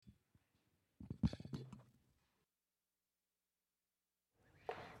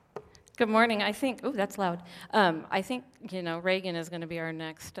Good morning. Oh, that's loud. I think, Reagan is going to be our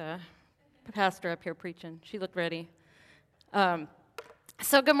next pastor up here preaching. She looked ready.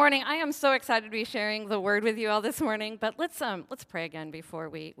 So good morning. I am so excited to be sharing the word with you all this morning, but let's pray again before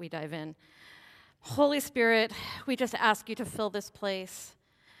we dive in. Holy Spirit, we just ask you to fill this place.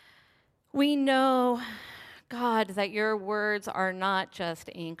 We know, God, that your words are not just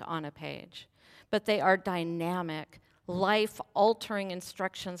ink on a page, but they are dynamic, life-altering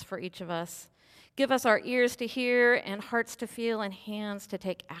instructions for each of us. Give us our ears to hear and hearts to feel and hands to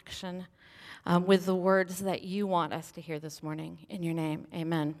take action with the words that you want us to hear this morning. In your name,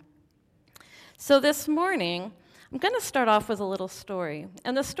 amen. So this morning, I'm going to start off with a little story.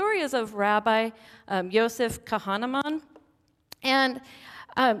 And the story is of Rabbi Yosef Kahaneman. And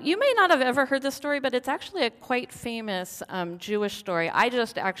you may not have ever heard this story, but it's actually a quite famous Jewish story. I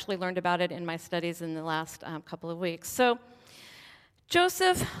just actually learned about it in my studies in the last couple of weeks. So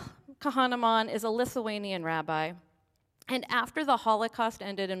Joseph Kahaneman is a Lithuanian rabbi. And after the Holocaust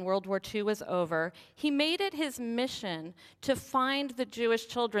ended and World War II was over, he made it his mission to find the Jewish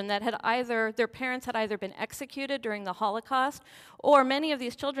children that their parents had either been executed during the Holocaust, or many of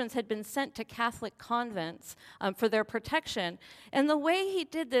these children had been sent to Catholic convents for their protection. And the way he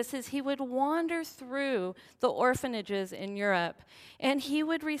did this is he would wander through the orphanages in Europe, and he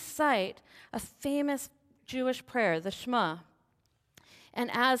would recite a famous Jewish prayer, the Shema. And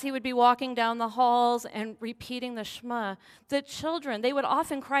as he would be walking down the halls and repeating the Shema, the children, they would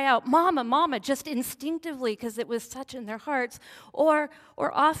often cry out, "Mama, Mama," just instinctively because it was such in their hearts. Or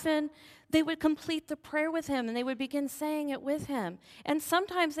often they would complete the prayer with him and they would begin saying it with him. And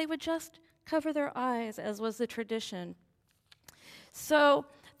sometimes they would just cover their eyes, as was the tradition. So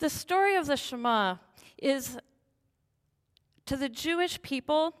the story of the Shema is, to the Jewish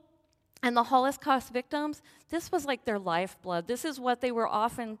people and the Holocaust victims, this was like their lifeblood. This is what they were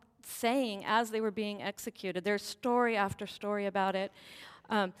often saying as they were being executed. There's story after story about it.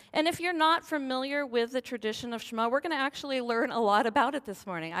 And if you're not familiar with the tradition of Shema, we're going to actually learn a lot about it this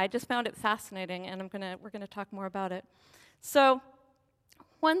morning. I just found it fascinating, and we're going to talk more about it. So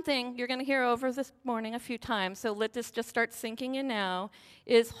one thing you're going to hear over this morning a few times, so let this just start sinking in now,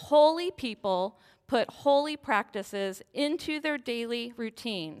 is holy people put holy practices into their daily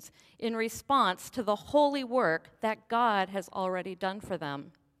routines in response to the holy work that God has already done for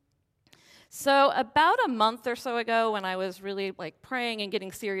them. So about a month or so ago, when I was really praying and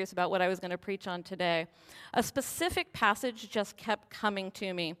getting serious about what I was going to preach on today, a specific passage just kept coming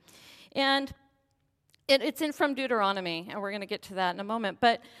to me. And it's from Deuteronomy, and we're going to get to that in a moment.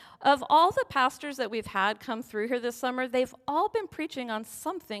 But of all the pastors that we've had come through here this summer, they've all been preaching on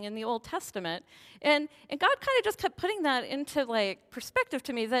something in the Old Testament. And God kind of just kept putting that into perspective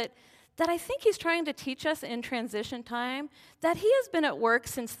to me that I think he's trying to teach us in transition time that he has been at work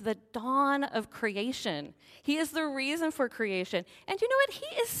since the dawn of creation. He is the reason for creation. And you know what?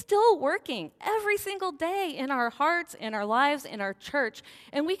 He is still working every single day in our hearts, in our lives, in our church.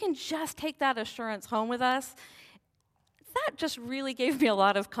 And we can just take that assurance home with us. That just really gave me a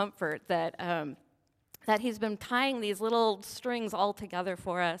lot of comfort that he's been tying these little strings all together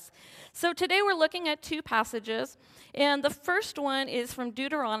for us. So today we're looking at two passages, and the first one is from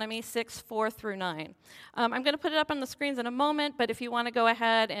Deuteronomy 6:4-9. I'm going to put it up on the screens in a moment, but if you want to go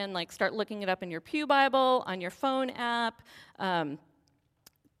ahead and start looking it up in your Pew Bible, on your phone app,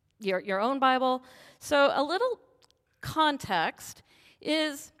 your own Bible. So a little context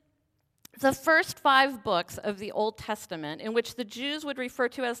is the first 5 books of the Old Testament, in which the Jews would refer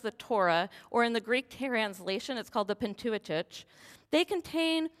to as the Torah, or in the Greek translation, it's called the Pentateuch, they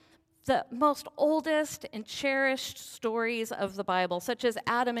contain the most oldest and cherished stories of the Bible, such as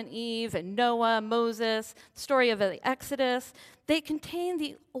Adam and Eve and Noah, Moses, the story of the Exodus. They contain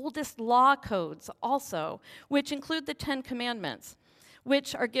the oldest law codes also, which include the 10 Commandments,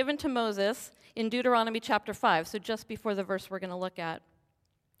 which are given to Moses in Deuteronomy chapter 5, so just before the verse we're going to look at.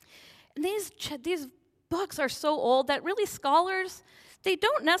 And these books are so old that really scholars, they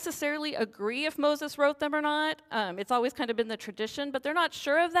don't necessarily agree if Moses wrote them or not. It's always kind of been the tradition, but they're not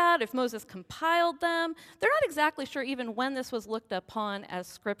sure of that, if Moses compiled them. They're not exactly sure even when this was looked upon as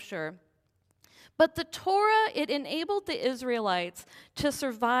scripture. But the Torah, it enabled the Israelites to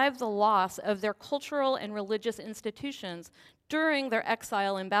survive the loss of their cultural and religious institutions during their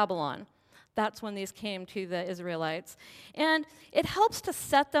exile in Babylon. That's when these came to the Israelites. And it helps to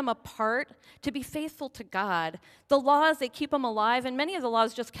set them apart, to be faithful to God. The laws, they keep them alive, and many of the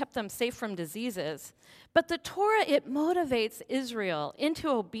laws just kept them safe from diseases. But the Torah, it motivates Israel into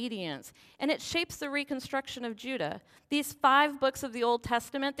obedience, and it shapes the reconstruction of Judah. These 5 books of the Old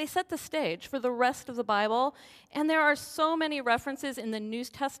Testament, they set the stage for the rest of the Bible, and there are so many references in the New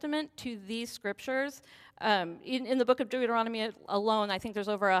Testament to these scriptures. In the book of Deuteronomy alone, I think there's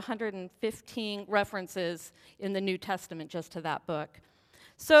over 115 references in the New Testament just to that book.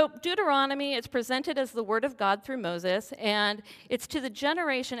 So Deuteronomy, it's presented as the word of God through Moses, and it's to the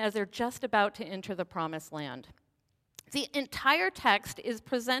generation as they're just about to enter the promised land. The entire text is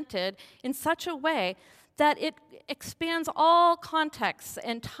presented in such a way that it expands all contexts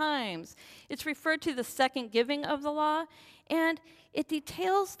and times. It's referred to the second giving of the law, and it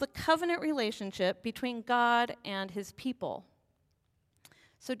details the covenant relationship between God and his people.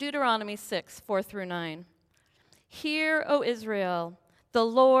 So Deuteronomy 6, 4 through 9. Hear, O Israel, the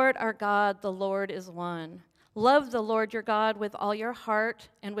Lord our God, the Lord is one. Love the Lord your God with all your heart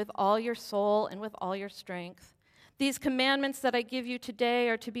and with all your soul and with all your strength. These commandments that I give you today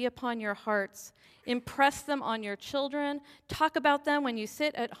are to be upon your hearts. Impress them on your children. Talk about them when you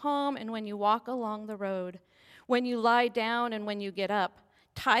sit at home and when you walk along the road, when you lie down and when you get up.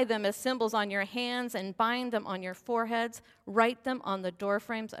 Tie them as symbols on your hands and bind them on your foreheads. Write them on the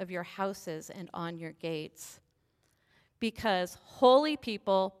doorframes of your houses and on your gates. Because holy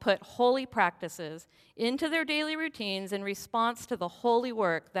people put holy practices into their daily routines in response to the holy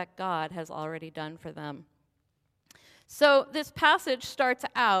work that God has already done for them. So this passage starts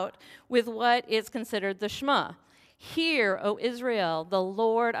out with what is considered the Shema. Hear, O Israel, the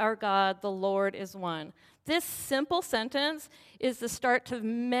Lord our God, the Lord is one. This simple sentence is the start to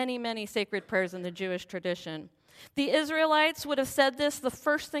many, many sacred prayers in the Jewish tradition. The Israelites would have said this the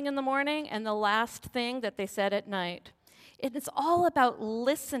first thing in the morning and the last thing that they said at night. It's all about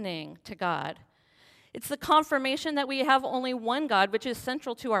listening to God. It's the confirmation that we have only one God, which is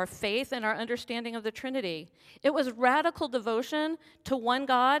central to our faith and our understanding of the Trinity. It was radical devotion to one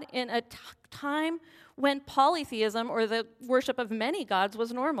God in a time when polytheism, or the worship of many gods,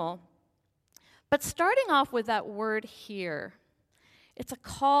 was normal. But starting off with that word hear, it's a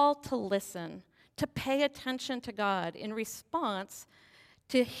call to listen, to pay attention to God. In response,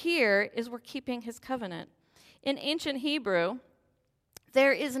 to hear is we're keeping his covenant. In ancient Hebrew,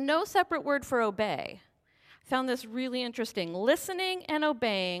 there is no separate word for obey. I found this really interesting. Listening and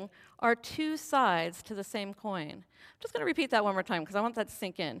obeying are 2 sides to the same coin. I'm just going to repeat that one more time because I want that to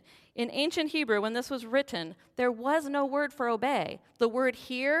sink in. In ancient Hebrew, when this was written, there was no word for obey. The word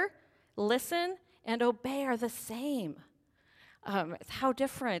hear, listen, and obey are the same. How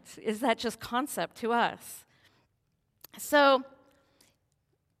different is that just concept to us? So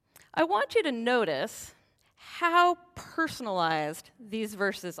I want you to notice how personalized these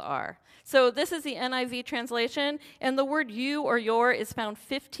verses are. So this is the NIV translation, and the word you or your is found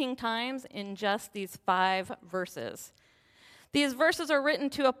 15 times in just these 5 verses. These verses are written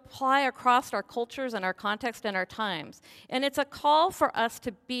to apply across our cultures and our context and our times, and it's a call for us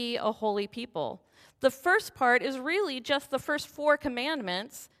to be a holy people. The first part is really just the first 4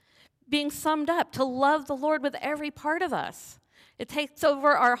 commandments being summed up, to love the Lord with every part of us. It takes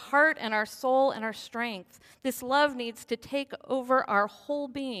over our heart and our soul and our strength. This love needs to take over our whole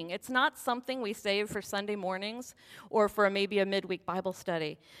being. It's not something we save for Sunday mornings or for maybe a midweek Bible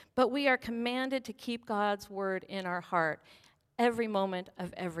study, but we are commanded to keep God's word in our heart every moment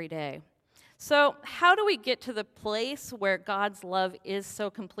of every day. So how do we get to the place where God's love is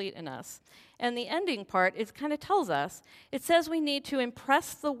so complete in us? And the ending part, it kind of tells us. It says we need to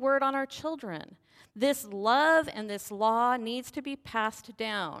impress the word on our children. This love and this law needs to be passed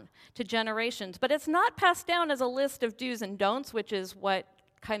down to generations. But it's not passed down as a list of do's and don'ts, which is what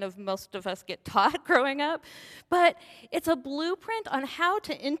kind of most of us get taught growing up. But it's a blueprint on how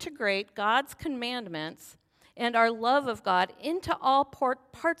to integrate God's commandments and our love of God into all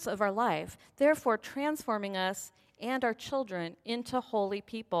parts of our life, therefore transforming us and our children into holy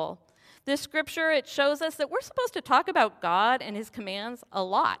people. This scripture, it shows us that we're supposed to talk about God and his commands a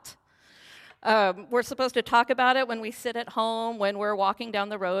lot. We're supposed to talk about it when we sit at home, when we're walking down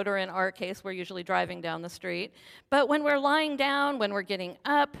the road, or in our case, we're usually driving down the street. But when we're lying down, when we're getting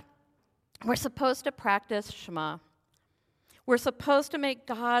up, we're supposed to practice Shema. We're supposed to make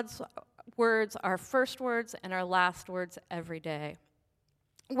God's words our first words and our last words every day.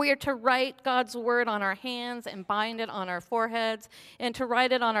 We are to write God's word on our hands and bind it on our foreheads and to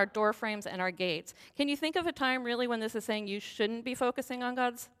write it on our doorframes and our gates. Can you think of a time really when this is saying you shouldn't be focusing on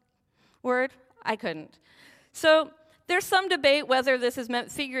God's word? I couldn't. So there's some debate whether this is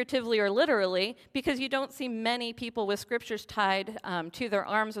meant figuratively or literally, because you don't see many people with scriptures tied to their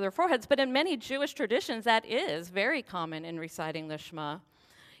arms or their foreheads, but in many Jewish traditions, that is very common in reciting the Shema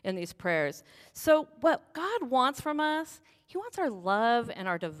in these prayers. So what God wants from us, he wants our love and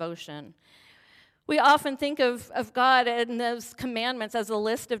our devotion. We often think of God and those commandments as a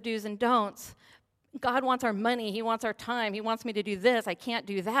list of do's and don'ts. God wants our money, he wants our time, he wants me to do this, I can't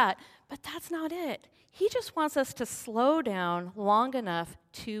do that. But that's not it. He just wants us to slow down long enough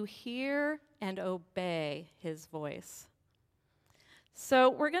to hear and obey his voice. So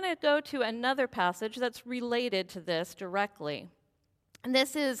we're going to go to another passage that's related to this directly. And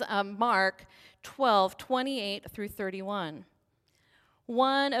this is Mark 12:28 through 31.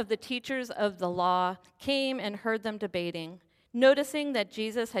 One of the teachers of the law came and heard them debating. Noticing that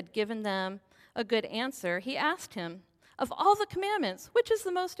Jesus had given them a good answer, he asked him, "Of all the commandments, which is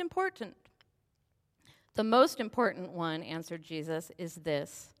the most important?" "The most important one," answered Jesus, "is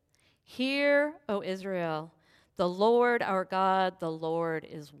this: Hear, O Israel, the Lord our God, the Lord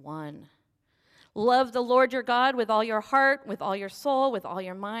is one. Love the Lord your God with all your heart, with all your soul, with all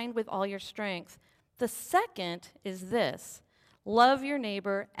your mind, with all your strength. The second is this: love your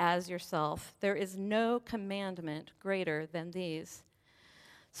neighbor as yourself. There is no commandment greater than these."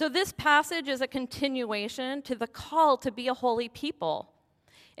 So this passage is a continuation to the call to be a holy people.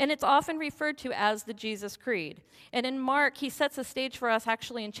 And it's often referred to as the Jesus Creed. And in Mark, he sets the stage for us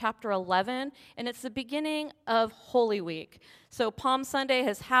actually in chapter 11, and it's the beginning of Holy Week. So Palm Sunday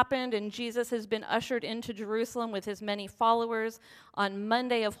has happened, and Jesus has been ushered into Jerusalem with his many followers. On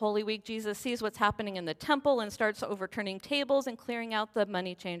Monday of Holy Week, Jesus sees what's happening in the temple and starts overturning tables and clearing out the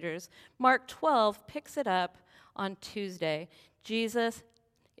money changers. Mark 12 picks it up on Tuesday. Jesus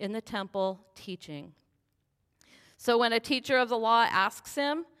in the temple teaching. So when a teacher of the law asks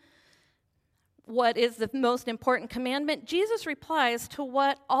him, what is the most important commandment? Jesus replies to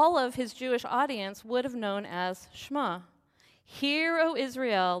what all of his Jewish audience would have known as Shema. Hear, O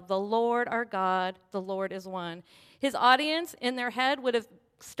Israel, the Lord our God, the Lord is one. His audience in their head would have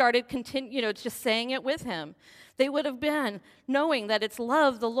started just saying it with him. They would have been knowing that it's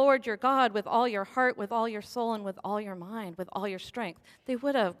love the Lord your God with all your heart, with all your soul, and with all your mind, with all your strength. They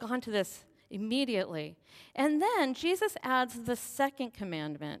would have gone to this immediately. And then Jesus adds the second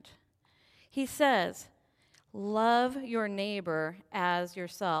commandment. He says, love your neighbor as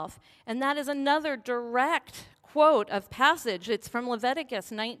yourself. And that is another direct quote of passage. It's from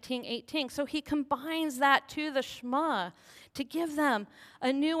Leviticus 19:18. So he combines that to the Shema to give them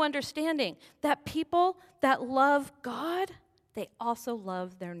a new understanding that people that love God, they also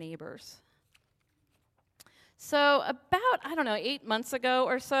love their neighbors. So about, 8 months ago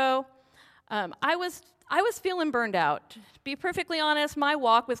or so, I was feeling burned out. To be perfectly honest, my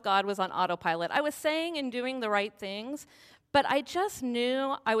walk with God was on autopilot. I was saying and doing the right things, but I just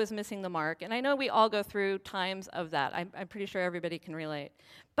knew I was missing the mark. And I know we all go through times of that. I'm pretty sure everybody can relate.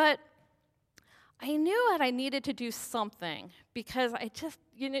 But I knew that I needed to do something because it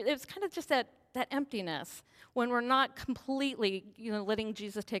was kind of just that emptiness when we're not completely, letting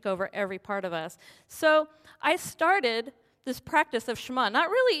Jesus take over every part of us. So I started this practice of Shema, not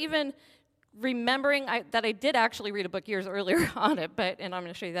really even remembering that I did actually read a book years earlier on it, and I'm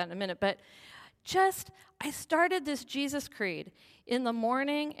going to show you that in a minute, but I started this Jesus Creed in the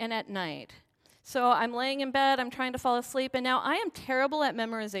morning and at night. So I'm laying in bed, I'm trying to fall asleep, and now I am terrible at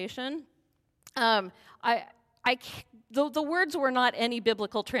memorization. The words were not any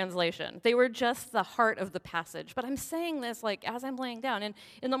biblical translation. They were just the heart of the passage. But I'm saying this as I'm laying down. And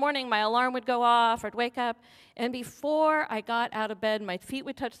in the morning, my alarm would go off, I'd wake up, and before I got out of bed, my feet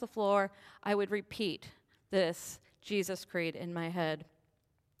would touch the floor, I would repeat this Jesus Creed in my head.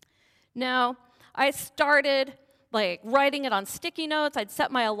 Now, I started writing it on sticky notes. I'd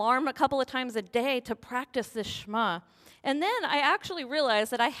set my alarm a couple of times a day to practice this Shema. And then I actually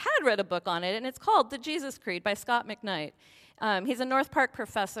realized that I had read a book on it, and it's called The Jesus Creed by Scott McKnight. He's a North Park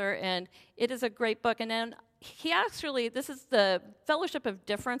professor, and it is a great book. And then this is the Fellowship of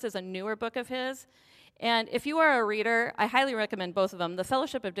Difference is a newer book of his. And if you are a reader, I highly recommend both of them. The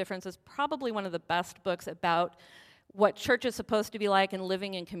Fellowship of Difference is probably one of the best books about what church is supposed to be like and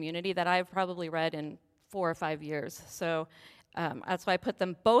living in community that I've probably read in 4 or 5 years. So that's why I put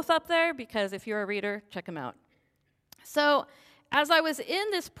them both up there, because if you're a reader, check them out. So as I was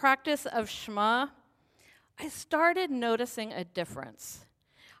in this practice of Shema, I started noticing a difference.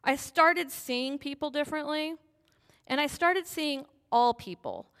 I started seeing people differently, and I started seeing all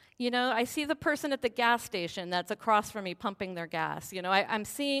people. I see the person at the gas station that's across from me pumping their gas. I'm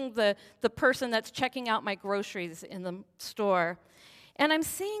seeing the person that's checking out my groceries in the store. And I'm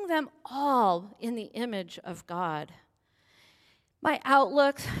seeing them all in the image of God. my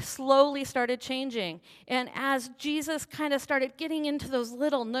outlook slowly started changing. And as Jesus kind of started getting into those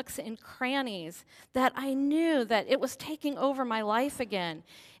little nooks and crannies, that I knew that it was taking over my life again.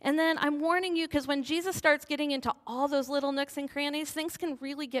 And then I'm warning you, because when Jesus starts getting into all those little nooks and crannies, things can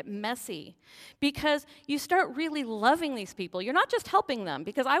really get messy, because you start really loving these people. You're not just helping them,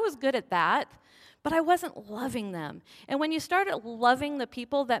 because I was good at that, but I wasn't loving them. And when you started loving the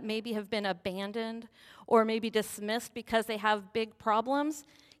people that maybe have been abandoned or maybe dismissed because they have big problems,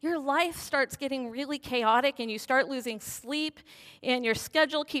 your life starts getting really chaotic, and you start losing sleep, and your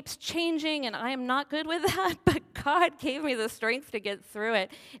schedule keeps changing, and I am not good with that, but God gave me the strength to get through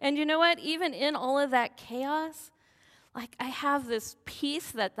it. And you know what? Even in all of that chaos, like, I have this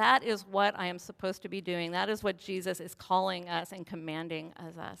peace that is what I am supposed to be doing. That is what Jesus is calling us and commanding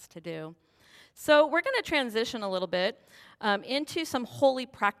us to do. So we're going to transition a little bit into some holy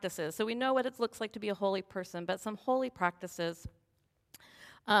practices. So we know what it looks like to be a holy person, but some holy practices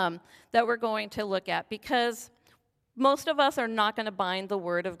that we're going to look at, because most of us are not going to bind the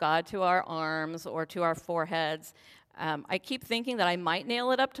Word of God to our arms or to our foreheads. I keep thinking that I might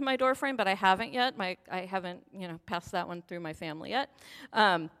nail it up to my doorframe, but I haven't yet. I haven't, passed that one through my family yet.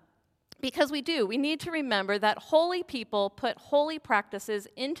 Because we need to remember that holy people put holy practices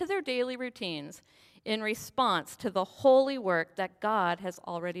into their daily routines in response to the holy work that God has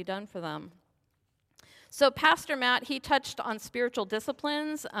already done for them. So Pastor Matt, he touched on spiritual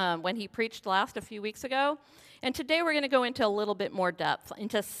disciplines when he preached last a few weeks ago. And today we're going to go into a little bit more depth,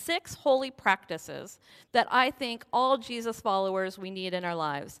 into 6 holy practices that I think all Jesus followers we need in our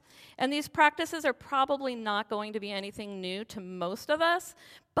lives. And these practices are probably not going to be anything new to most of us,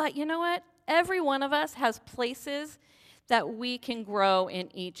 but you know what? Every one of us has places that we can grow in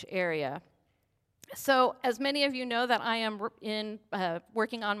each area. So, as many of you know that I am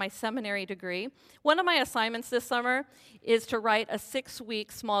working on my seminary degree, one of my assignments this summer is to write a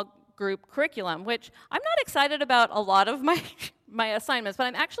 6-week small group curriculum, which I'm not excited about a lot of my assignments, but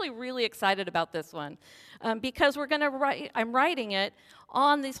I'm actually really excited about this one because I'm writing it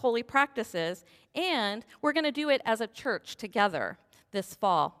on these holy practices, and we're going to do it as a church together this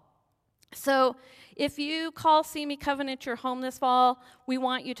fall. So if you call See Me Covenant your home this fall, we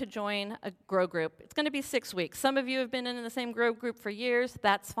want you to join a Grow group. It's going to be 6 weeks. Some of you have been in the same Grow group for years.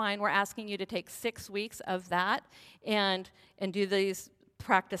 That's fine. We're asking you to take 6 weeks of that and do these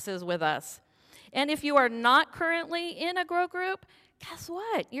practices with us. And if you are not currently in a Grow group, guess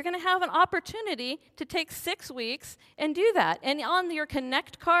what? You're going to have an opportunity to take 6 weeks and do that. And on your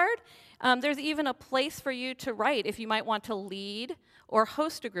Connect card, there's even a place for you to write if you might want to lead or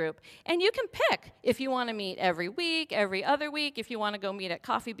host a group. And you can pick if you want to meet every week, every other week, if you want to go meet at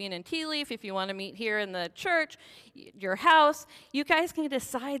Coffee Bean and Tea Leaf, if you want to meet here in the church, your house. You guys can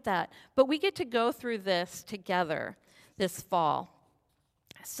decide that. But we get to go through this together this fall.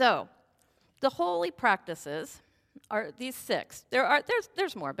 So, the holy practices are these 6.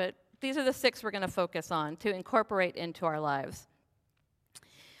 There's more, but these are the 6 we're going to focus on to incorporate into our lives.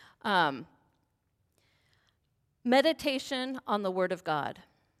 Meditation on the Word of God,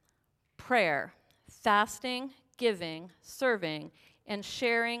 prayer, fasting, giving, serving, and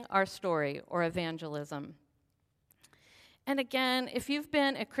sharing our story or evangelism. And again, if you've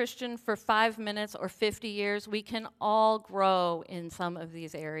been a Christian for 5 minutes or 50 years, we can all grow in some of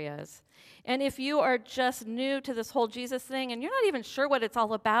these areas. And if you are just new to this whole Jesus thing and you're not even sure what it's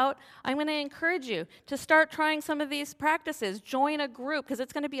all about, I'm going to encourage you to start trying some of these practices. Join a group, because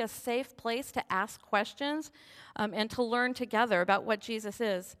it's going to be a safe place to ask questions and to learn together about what Jesus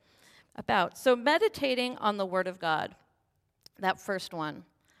is about. So meditating on the Word of God, that first one.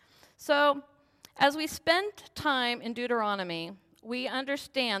 So as we spend time in Deuteronomy, we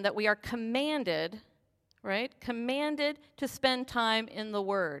understand that we are commanded, right? Commanded to spend time in the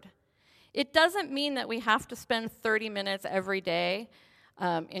Word. It doesn't mean that we have to spend 30 minutes every day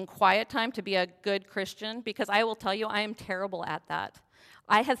in quiet time to be a good Christian, because I will tell you, I am terrible at that.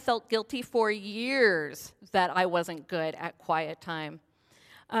 I have felt guilty for years that I wasn't good at quiet time.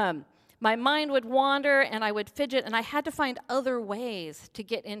 My mind would wander and I would fidget, and I had to find other ways to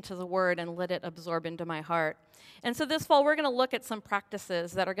get into the Word and let it absorb into my heart. And so this fall, we're going to look at some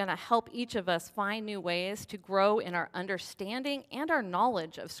practices that are going to help each of us find new ways to grow in our understanding and our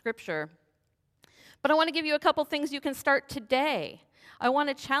knowledge of Scripture. But I want to give you a couple things you can start today. I want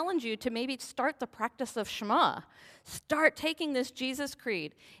to challenge you to maybe start the practice of Shema. Start taking this Jesus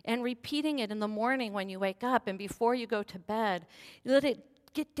Creed and repeating it in the morning when you wake up and before you go to bed. Let it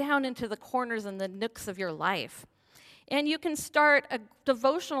get down into the corners and the nooks of your life. And you can start a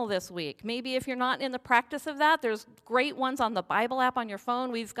devotional this week. Maybe if you're not in the practice of that, there's great ones on the Bible app on your phone.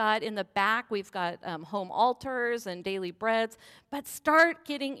 We've got in the back, we've got home altars and daily breads. But start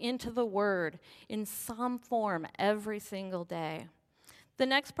getting into the Word in some form every single day. The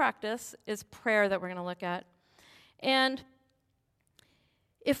next practice is prayer that we're going to look at. And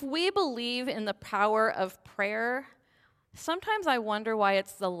if we believe in the power of prayer, sometimes I wonder why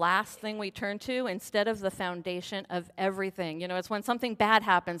it's the last thing we turn to instead of the foundation of everything. You know, it's when something bad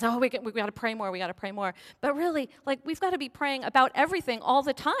happens, we got to pray more, we got to pray more. But really, we've got to be praying about everything all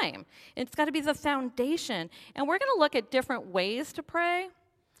the time. It's got to be the foundation. And we're going to look at different ways to pray.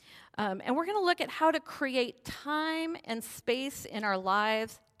 And we're going to look at how to create time and space in our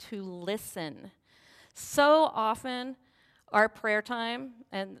lives to listen. So often, our prayer time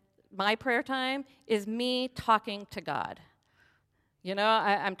and my prayer time is me talking to God. You know,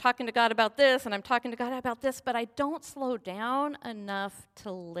 I'm talking to God about this, and I'm talking to God about this, but I don't slow down enough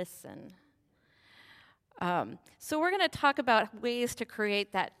to listen. So we're going to talk about ways to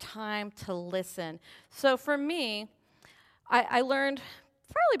create that time to listen. So for me, I learned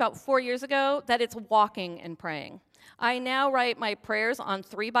probably about 4 years ago that it's walking and praying. I now write my prayers on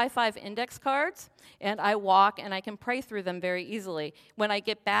 3x5 index cards, and I walk and I can pray through them very easily. When I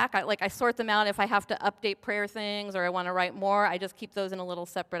get back, I sort them out if I have to update prayer things or I want to write more. I just keep those in a little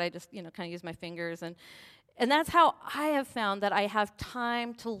separate. I just, kind of use my fingers. And that's how I have found that I have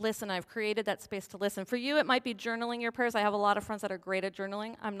time to listen. I've created that space to listen. For you, it might be journaling your prayers. I have a lot of friends that are great at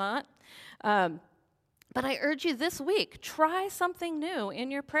journaling. I'm not. But I urge you this week, try something new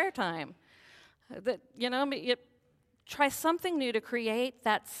in your prayer time. Try something new to create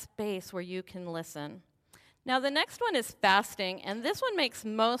that space where you can listen. Now, the next one is fasting, and this one makes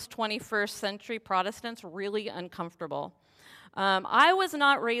most 21st century Protestants really uncomfortable. I was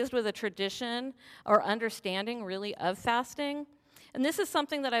not raised with a tradition or understanding, really, of fasting, and this is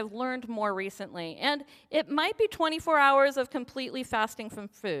something that I've learned more recently. And it might be 24 hours of completely fasting from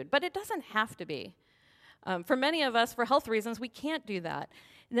food, but it doesn't have to be. For many of us, for health reasons, we can't do that.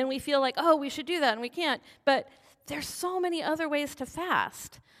 And then we feel like, we should do that, and we can't. But there's so many other ways to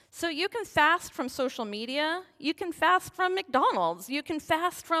fast. So you can fast from social media. You can fast from McDonald's. You can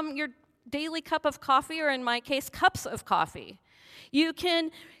fast from your daily cup of coffee, or in my case, cups of coffee. You can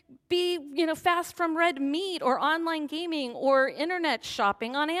fast from red meat or online gaming or internet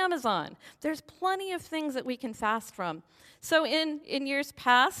shopping on Amazon. There's plenty of things that we can fast from. So in years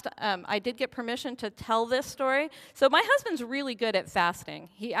past, I did get permission to tell this story. So my husband's really good at fasting.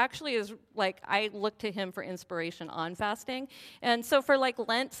 He actually is, I look to him for inspiration on fasting. And so for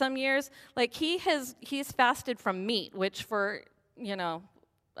Lent some years, he's fasted from meat, which for,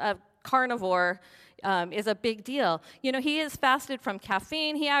 a carnivore is a big deal. He has fasted from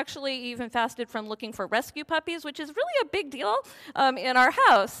caffeine. He actually even fasted from looking for rescue puppies, which is really a big deal in our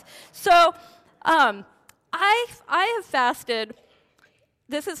house. So I have fasted,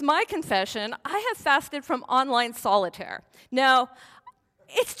 this is my confession, I have fasted from online solitaire. Now,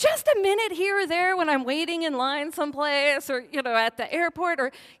 it's just a minute here or there when I'm waiting in line someplace or, at the airport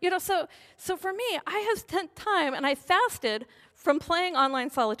or, so for me, I have spent time and I fasted from playing online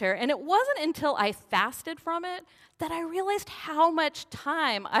solitaire, and it wasn't until I fasted from it that I realized how much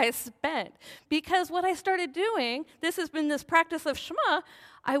time I spent. Because what I started doing, this has been this practice of Shema,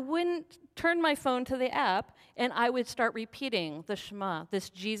 I wouldn't turn my phone to the app, and I would start repeating the Shema,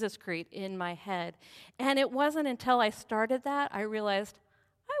 this Jesus Creed in my head. And it wasn't until I started that I realized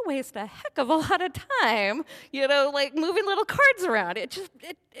I waste a heck of a lot of time, moving little cards around. It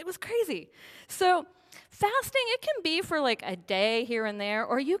was crazy. So fasting, it can be for a day here and there,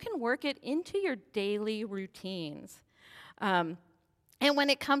 or you can work it into your daily routines. And when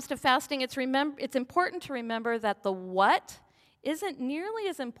it comes to fasting, it's important to remember that the what isn't nearly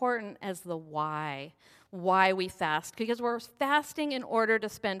as important as the why we fast, because we're fasting in order to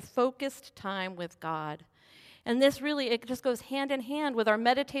spend focused time with God. And this really, it just goes hand in hand with our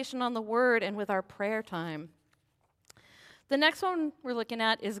meditation on the Word and with our prayer time. The next one we're looking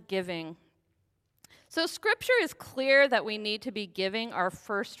at is giving. So Scripture is clear that we need to be giving our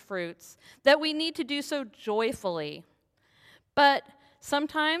first fruits, that we need to do so joyfully. But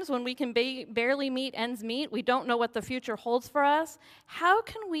sometimes when we can barely meet ends meet, we don't know what the future holds for us. How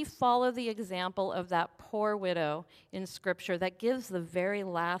can we follow the example of that poor widow in Scripture that gives the very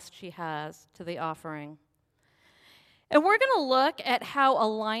last she has to the offering? And we're going to look at how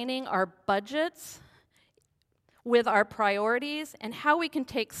aligning our budgets with our priorities and how we can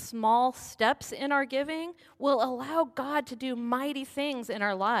take small steps in our giving will allow God to do mighty things in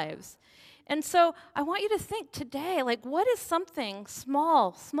our lives. And so I want you to think today, what is something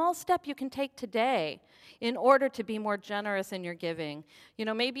small step you can take today in order to be more generous in your giving.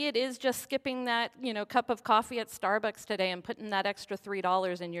 Maybe it is just skipping that, cup of coffee at Starbucks today and putting that extra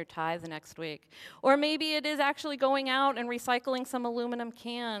 $3 in your tithe next week. Or maybe it is actually going out and recycling some aluminum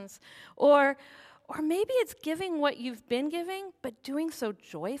cans. Or maybe it's giving what you've been giving, but doing so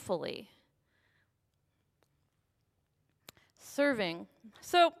joyfully. Serving.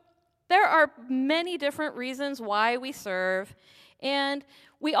 So there are many different reasons why we serve, and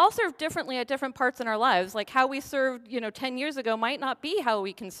we all serve differently at different parts in our lives. Like how we served, 10 years ago might not be how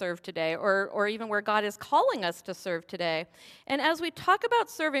we can serve today, or even where God is calling us to serve today. And as we talk about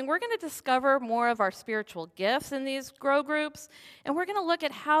serving, we're going to discover more of our spiritual gifts in these grow groups, and we're going to look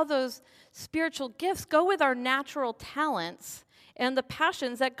at how those spiritual gifts go with our natural talents and the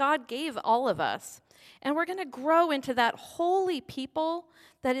passions that God gave all of us. And we're going to grow into that holy people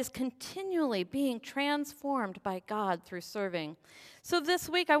that is continually being transformed by God through serving. So this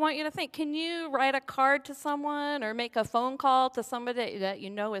week, I want you to think, can you write a card to someone or make a phone call to somebody that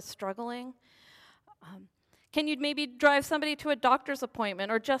you know is struggling? Can you maybe drive somebody to a doctor's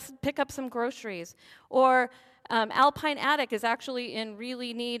appointment or just pick up some groceries? Or Alpine Attic is actually in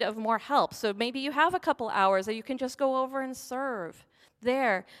really need of more help. So maybe you have a couple hours that you can just go over and serve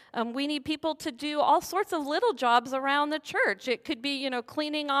there. We need people to do all sorts of little jobs around the church. It could be,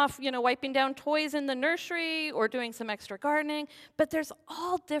 cleaning off, wiping down toys in the nursery or doing some extra gardening. But there's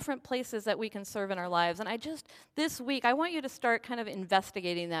all different places that we can serve in our lives. And this week, I want you to start kind of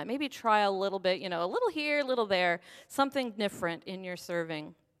investigating that. Maybe try a little bit, a little here, a little there, something different in your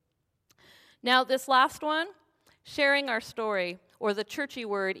serving. Now, this last one, sharing our story, or the churchy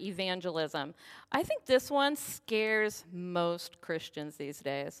word evangelism. I think this one scares most Christians these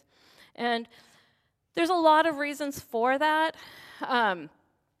days. And there's a lot of reasons for that.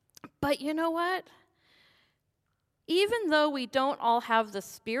 But you know what? Even though we don't all have the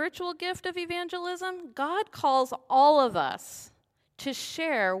spiritual gift of evangelism, God calls all of us to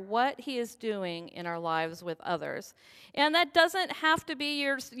share what he is doing in our lives with others. And that doesn't have to be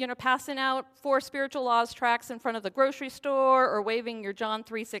your, passing out 4 spiritual laws tracts in front of the grocery store or waving your John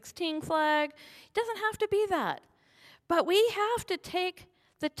 3:16 flag. It doesn't have to be that. But we have to take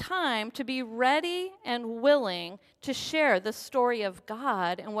the time to be ready and willing to share the story of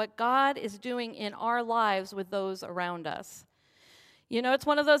God and what God is doing in our lives with those around us. It's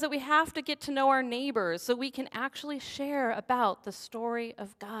one of those that we have to get to know our neighbors so we can actually share about the story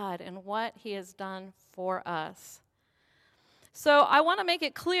of God and what he has done for us. So I want to make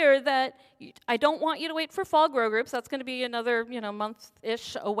it clear that I don't want you to wait for fall grow groups. That's going to be another,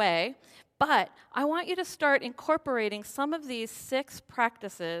 month-ish away. But I want you to start incorporating some of these 6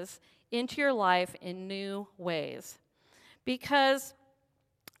 practices into your life in new ways. Because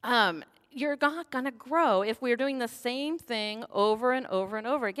you're not going to grow if we're doing the same thing over and over and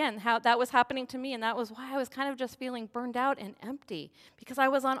over again. How that was happening to me, and that was why I was kind of just feeling burned out and empty, because I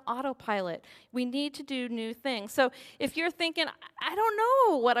was on autopilot. We need to do new things. So if you're thinking, I don't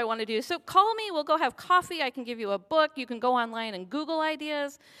know what I want to do, so call me. We'll go have coffee. I can give you a book. You can go online and Google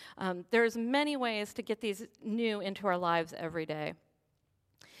ideas. There's many ways to get these new into our lives every day.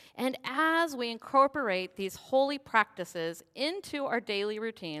 And as we incorporate these holy practices into our daily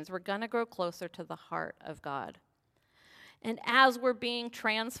routines, we're going to grow closer to the heart of God. And as we're being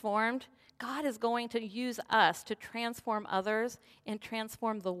transformed, God is going to use us to transform others and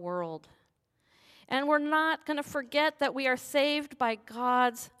transform the world. And we're not going to forget that we are saved by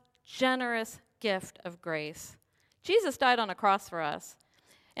God's generous gift of grace. Jesus died on a cross for us.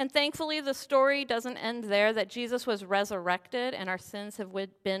 And thankfully, the story doesn't end there, that Jesus was resurrected and our sins have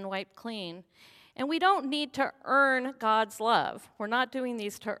been wiped clean. And we don't need to earn God's love. We're not doing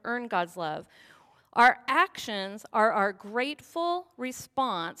these to earn God's love. Our actions are our grateful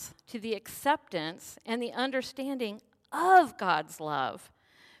response to the acceptance and the understanding of God's love,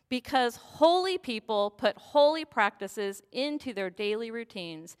 because holy people put holy practices into their daily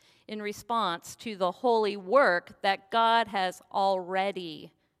routines in response to the holy work that God has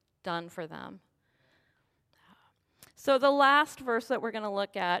already done for them. So the last verse that we're going to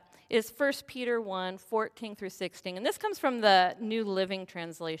look at is 1 Peter 1, 14 through 16. And this comes from the New Living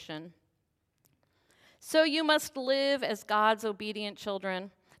Translation. So you must live as God's obedient children.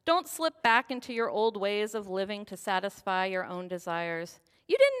 Don't slip back into your old ways of living to satisfy your own desires.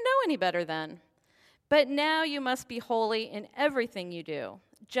 You didn't know any better then. But now you must be holy in everything you do,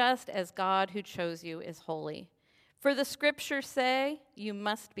 just as God who chose you is holy. For the scriptures say, you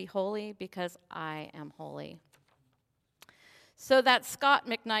must be holy because I am holy. So that Scott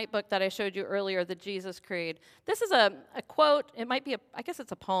McKnight book that I showed you earlier, The Jesus Creed, this is a quote. It might be, I guess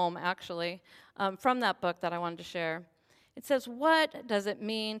it's a poem, actually, from that book that I wanted to share. It says, what does it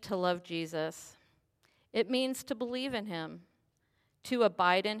mean to love Jesus? It means to believe in him, to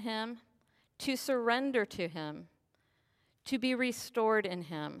abide in him, to surrender to him, to be restored in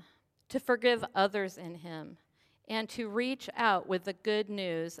him, to forgive others in him, and to reach out with the good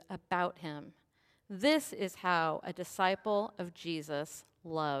news about him. This is how a disciple of Jesus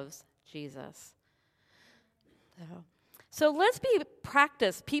loves Jesus. So let's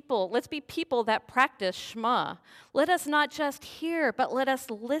be people that practice Shema. Let us not just hear, but let us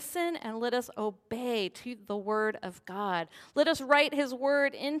listen and let us obey to the word of God. Let us write his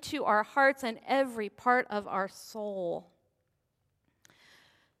word into our hearts and every part of our soul.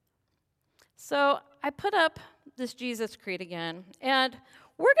 So I put up this Jesus Creed again, and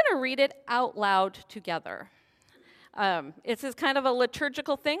we're going to read it out loud together. It's this kind of a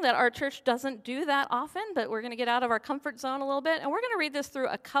liturgical thing that our church doesn't do that often, but we're going to get out of our comfort zone a little bit, and we're going to read this through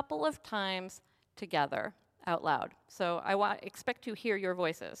a couple of times together out loud. So I expect to hear your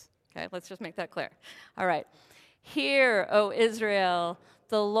voices. Okay, let's just make that clear. All right. Hear, O Israel,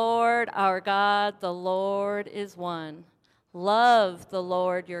 the Lord our God, the Lord is one. Love the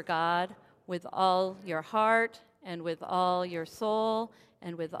Lord your God with all your heart and with all your soul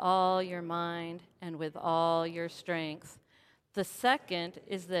and with all your mind and with all your strength. The second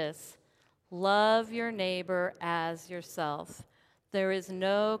is this: love your neighbor as yourself. There is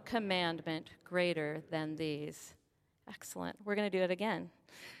no commandment greater than these. Excellent. We're going to do it again.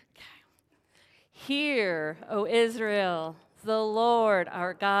 Okay. Hear, O Israel, the Lord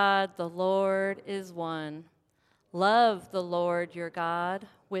our God, the Lord is one. Love the Lord your God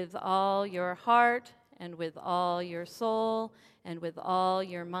with all your heart and with all your soul and with all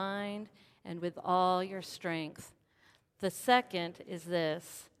your mind and with all your strength. The second is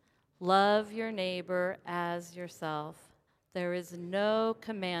this: love your neighbor as yourself. There is no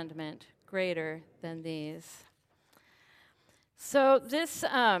commandment greater than these. So this,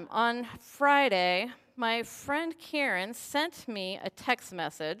 on Friday, my friend Karen sent me a text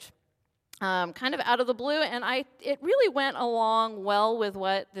message kind of out of the blue, and it really went along well with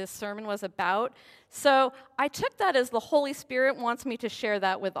what this sermon was about. So I took that as the Holy Spirit wants me to share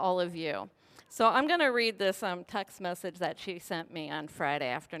that with all of you. So I'm going to read this text message that she sent me on Friday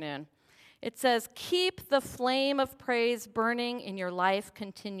afternoon. It says, "Keep the flame of praise burning in your life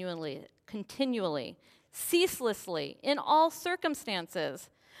continually, ceaselessly, in all circumstances.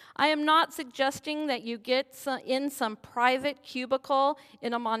 I am not suggesting that you get in some private cubicle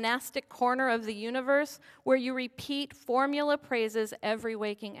in a monastic corner of the universe where you repeat formula praises every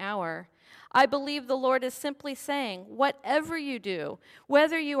waking hour. I believe the Lord is simply saying, whatever you do,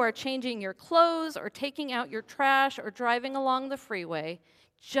 whether you are changing your clothes or taking out your trash or driving along the freeway,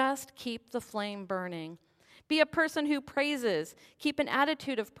 just keep the flame burning. Be a person who praises, keep an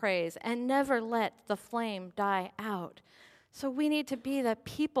attitude of praise, and never let the flame die out." So we need to be the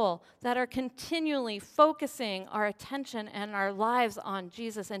people that are continually focusing our attention and our lives on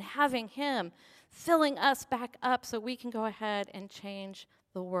Jesus and having him filling us back up so we can go ahead and change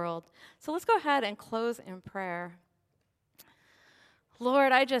the world. So let's go ahead and close in prayer.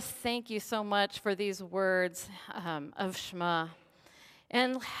 Lord, I just thank you so much for these words of Shema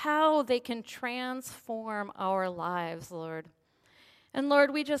and how they can transform our lives, Lord. And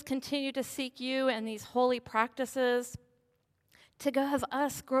Lord, we just continue to seek you and these holy practices to have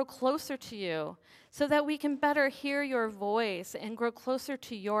us grow closer to you so that we can better hear your voice and grow closer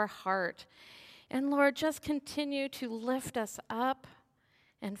to your heart. And Lord, just continue to lift us up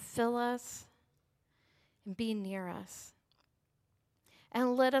and fill us and be near us.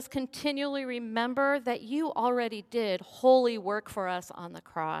 And let us continually remember that you already did holy work for us on the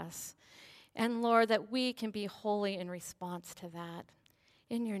cross. And Lord, that we can be holy in response to that.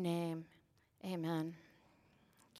 In your name, amen.